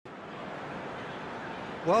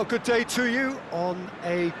Well, good day to you on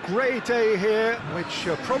a grey day here, which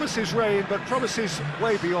promises rain, but promises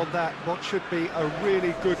way beyond that what should be a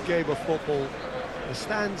really good game of football. The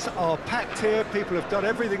stands are packed here, people have done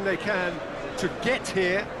everything they can to get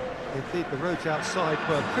here. Indeed, the roads outside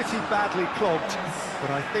were pretty badly clogged,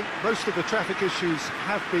 but I think most of the traffic issues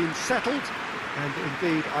have been settled, and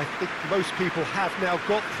indeed, I think most people have now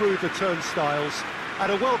got through the turnstiles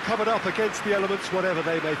and are well covered up against the elements, whatever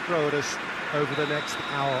they may throw at us over the next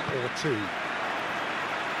hour or two.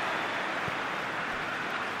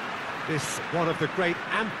 This one of the great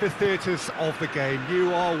amphitheatres of the game.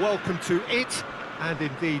 You are welcome to it, and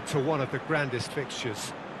indeed to one of the grandest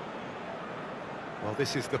fixtures. Well,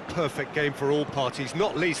 this is the perfect game for all parties,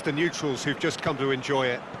 not least the neutrals who've just come to enjoy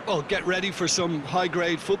it. Well, get ready for some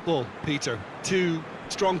high-grade football, Peter. Two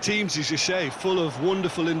strong teams, as you say, full of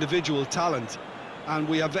wonderful individual talent. And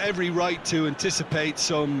we have every right to anticipate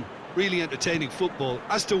some really entertaining football.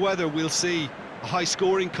 As to whether we'll see a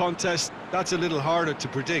high-scoring contest, that's a little harder to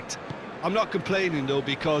predict. I'm not complaining, though,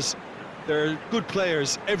 because there are good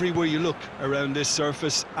players everywhere you look around this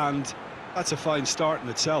surface, and that's a fine start in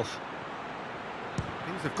itself.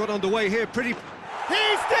 Things have got underway here pretty...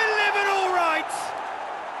 He's delivered all right!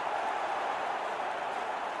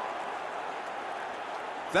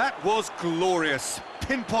 That was glorious.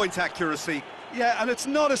 Pinpoint accuracy. Yeah, and it's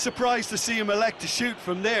not a surprise to see him elect to shoot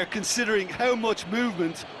from there, considering how much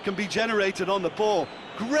movement can be generated on the ball.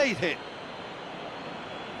 Great hit.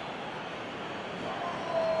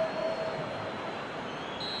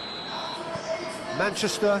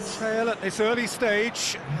 Manchester trail at this early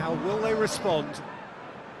stage. How will they respond?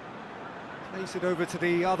 Plays it over to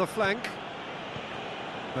the other flank.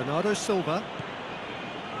 Bernardo Silva.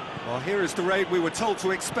 Well, here is the raid we were told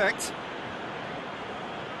to expect.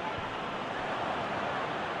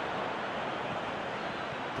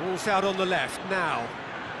 Ball's out on the left now.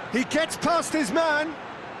 He gets past his man.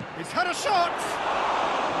 He's had a shot.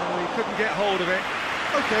 Oh, he couldn't get hold of it.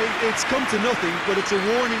 Okay, it's come to nothing, but it's a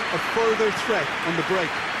warning of further threat on the break.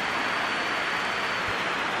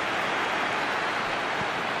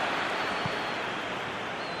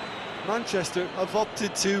 Manchester have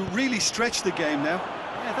opted to really stretch the game now.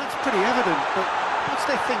 Yeah, that's pretty evident, but what's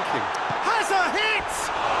they thinking? Has a hit!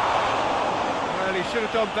 Well, he should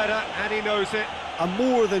have done better, and he knows it. A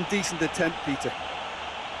more than decent attempt, Peter.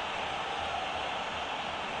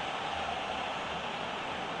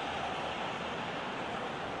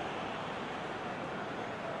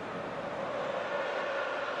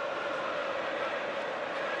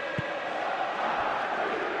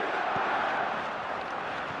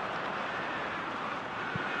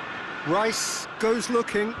 Rice goes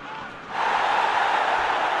looking.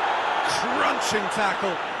 Crunching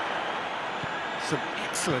tackle. Some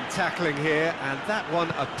excellent tackling here, and that one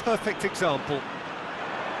a perfect example.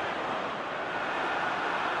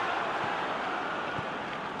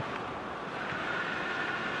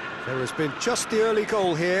 There has been just the early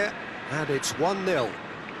goal here, and it's 1-0.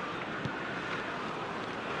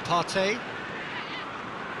 Partey.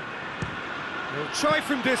 He'll try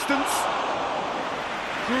from distance.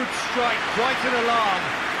 Good strike, quite an alarm.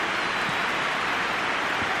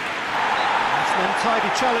 That's an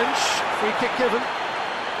untidy challenge, free kick given.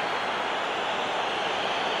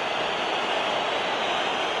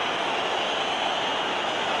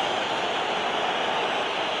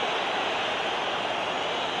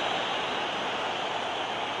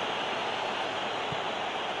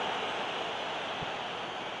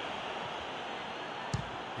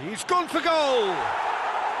 He's gone for goal!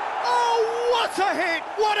 Oh, what a hit!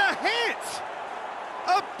 What a hit!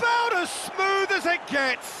 About as smooth as it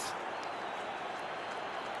gets.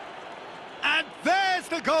 And there's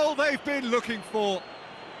the goal they've been looking for.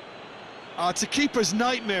 It's a keeper's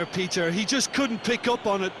nightmare, Peter. He just couldn't pick up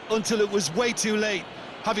on it until it was way too late,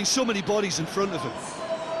 having so many bodies in front of him.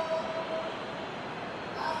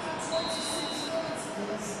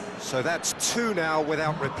 So that's 2 now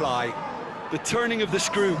without reply. The turning of the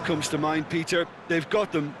screw comes to mind, Peter. They've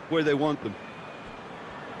got them where they want them.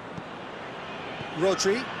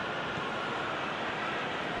 Rodri.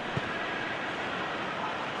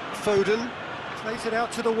 Foden plays it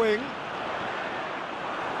out to the wing.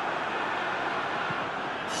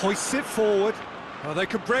 Hoists it forward. Oh, they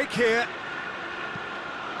could break here.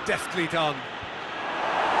 Deftly done.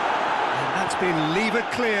 And that's been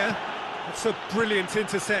levered clear. That's a brilliant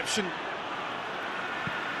interception.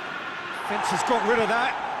 Fence has got rid of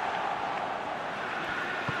that.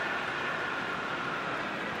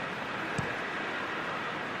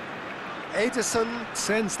 Ederson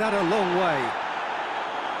sends that a long way.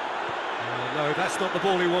 Oh, no, that's not the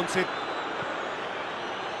ball he wanted.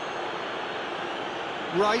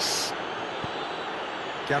 Rice.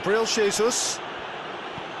 Gabriel Jesus.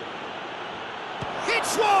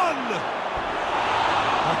 Hits one!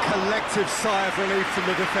 A collective sigh of relief from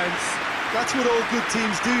the defence. That's what all good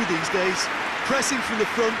teams do these days. Pressing from the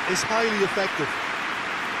front is highly effective.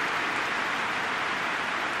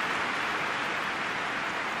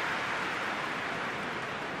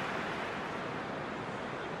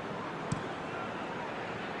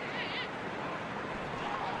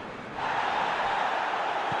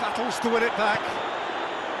 Battles to win it back.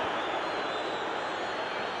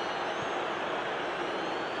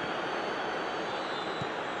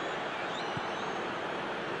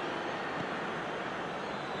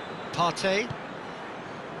 Partey.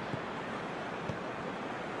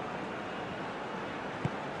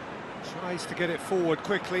 Tries to get it forward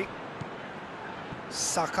quickly.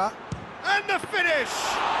 Saka. And the finish!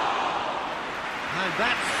 And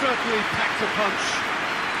that certainly packed a punch.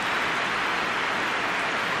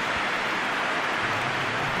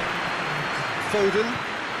 Foden.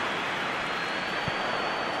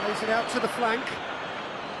 Plays it out to the flank.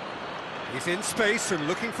 He's in space and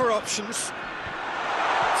looking for options.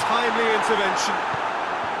 Timely intervention.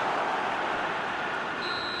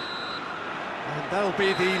 And that'll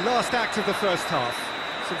be the last act of the first half.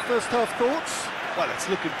 Some first half thoughts? Well, it's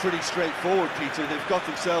looking pretty straightforward, Peter. They've got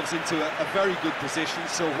themselves into a very good position,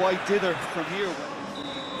 so why dither from here?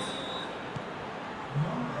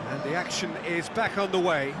 And the action is back on the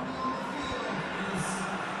way.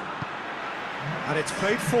 And it's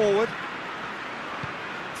played forward.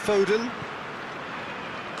 Foden.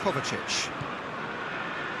 Kovacic.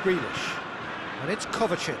 Grealish. And it's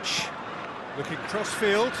Kovacic. Looking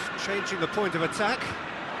cross-field, changing the point of attack.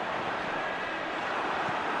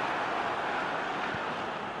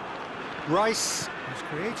 Rice has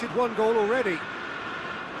created one goal already.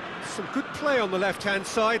 Some good play on the left-hand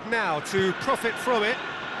side now to profit from it.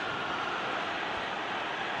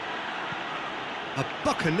 A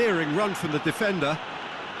buccaneering run from the defender.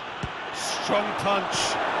 Strong punch.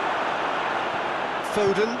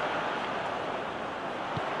 Foden.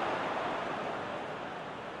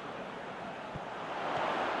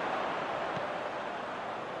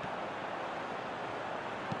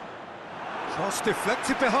 Cross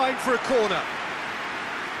deflected behind for a corner.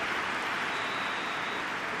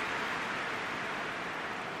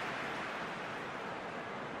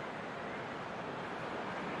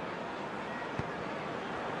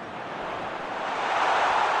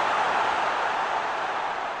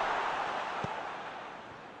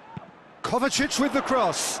 Kovacic with the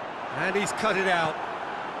cross, and he's cut it out.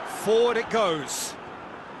 Forward it goes.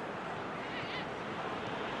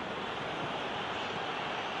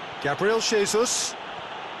 Gabriel Jesus.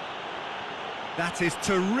 That is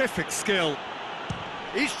terrific skill.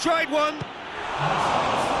 He's tried one.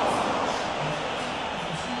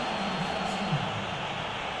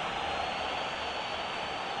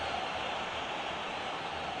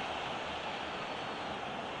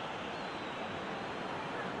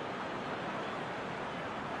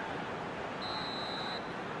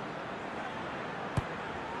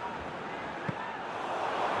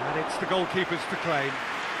 And it's the goalkeepers to claim.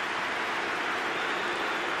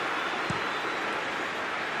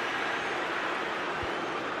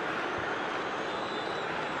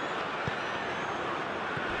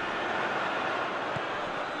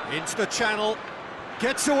 Into the channel,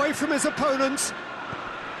 gets away from his opponents.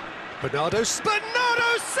 Bernardo Silva!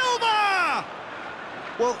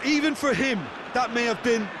 Well, even for him, that may have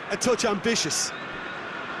been a touch ambitious.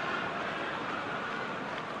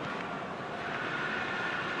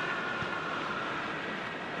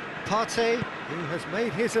 Partey, who has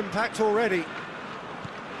made his impact already.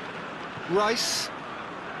 Rice.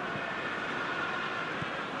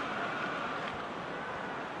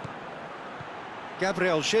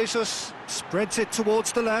 Gabriel Jesus spreads it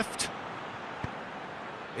towards the left.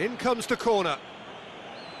 In comes the corner.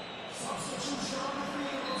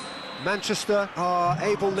 Manchester are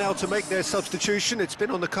able now to make their substitution. It's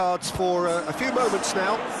been on the cards for a few moments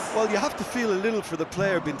now. Well, you have to feel a little for the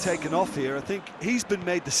player being taken off here. I think he's been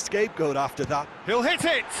made the scapegoat after that. He'll hit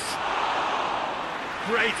it!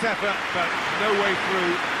 Great effort, but no way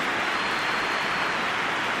through.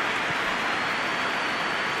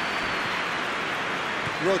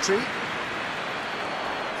 Rodri.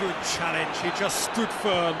 Good challenge, he just stood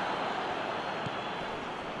firm.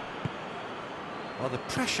 Well, the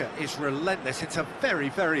pressure is relentless. It's a very,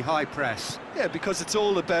 very high press. Yeah, because it's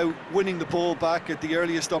all about winning the ball back at the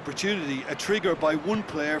earliest opportunity, a trigger by one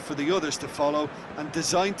player for the others to follow and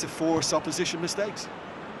designed to force opposition mistakes.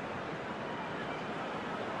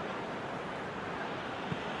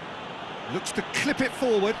 Looks to clip it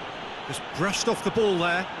forward. Just brushed off the ball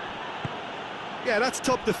there. Yeah, that's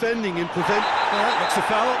top defending in prevent... Looks a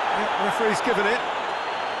foul. Yeah, referee's given it.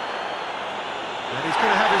 And he's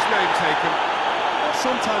going to have his name taken.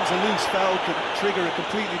 Sometimes a loose foul could trigger a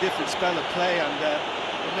completely different spell of play, and it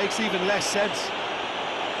makes even less sense.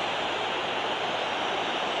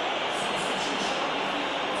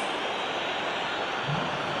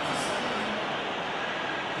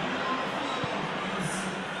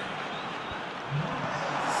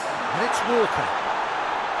 And it's Walker.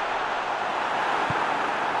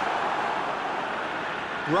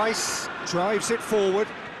 Rice drives it forward.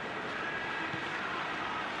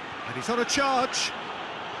 And he's on a charge.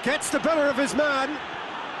 Gets the better of his man.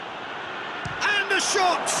 And a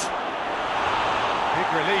shot!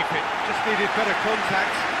 Big relief, it just needed better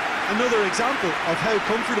contact. Another example of how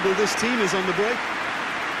comfortable this team is on the break.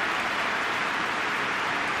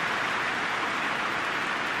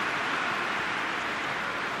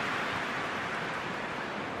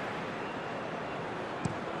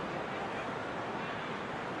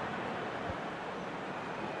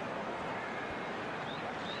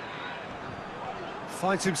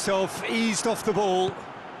 Finds himself eased off the ball.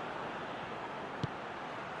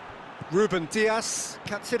 Ruben Diaz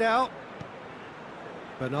cuts it out.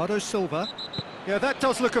 Bernardo Silva. Yeah, that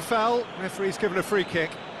does look a foul. Referee's given a free kick.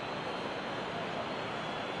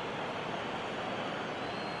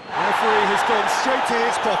 Referee has gone straight to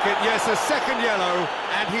his pocket. Yes, a second yellow,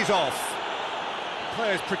 and he's off.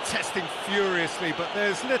 Players protesting furiously, but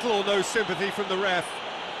there's little or no sympathy from the ref.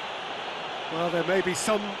 Well, there may be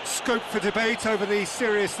some scope for debate over the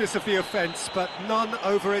seriousness of the offence, but none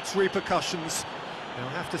over its repercussions. They'll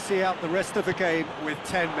have to see out the rest of the game with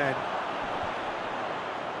 10 men.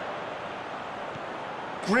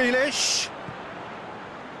 Grealish.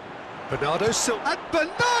 Bernardo Silva. And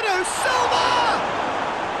Bernardo Silva!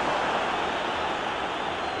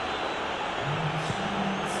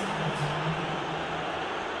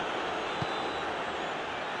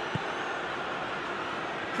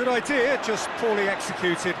 Good idea, just poorly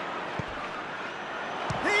executed.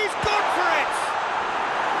 He's gone for it!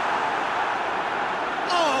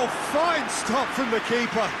 Oh, fine stop from the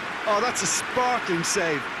keeper. Oh, that's a sparkling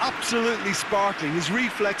save, absolutely sparkling. His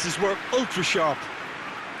reflexes were ultra sharp.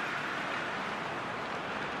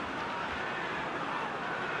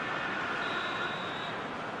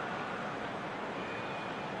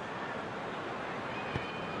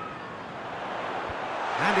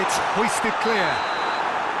 And it's hoisted clear.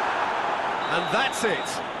 And that's it.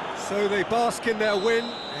 So they bask in their win,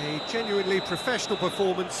 a genuinely professional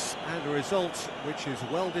performance and a result which is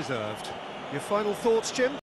well deserved. Your final thoughts, Jim?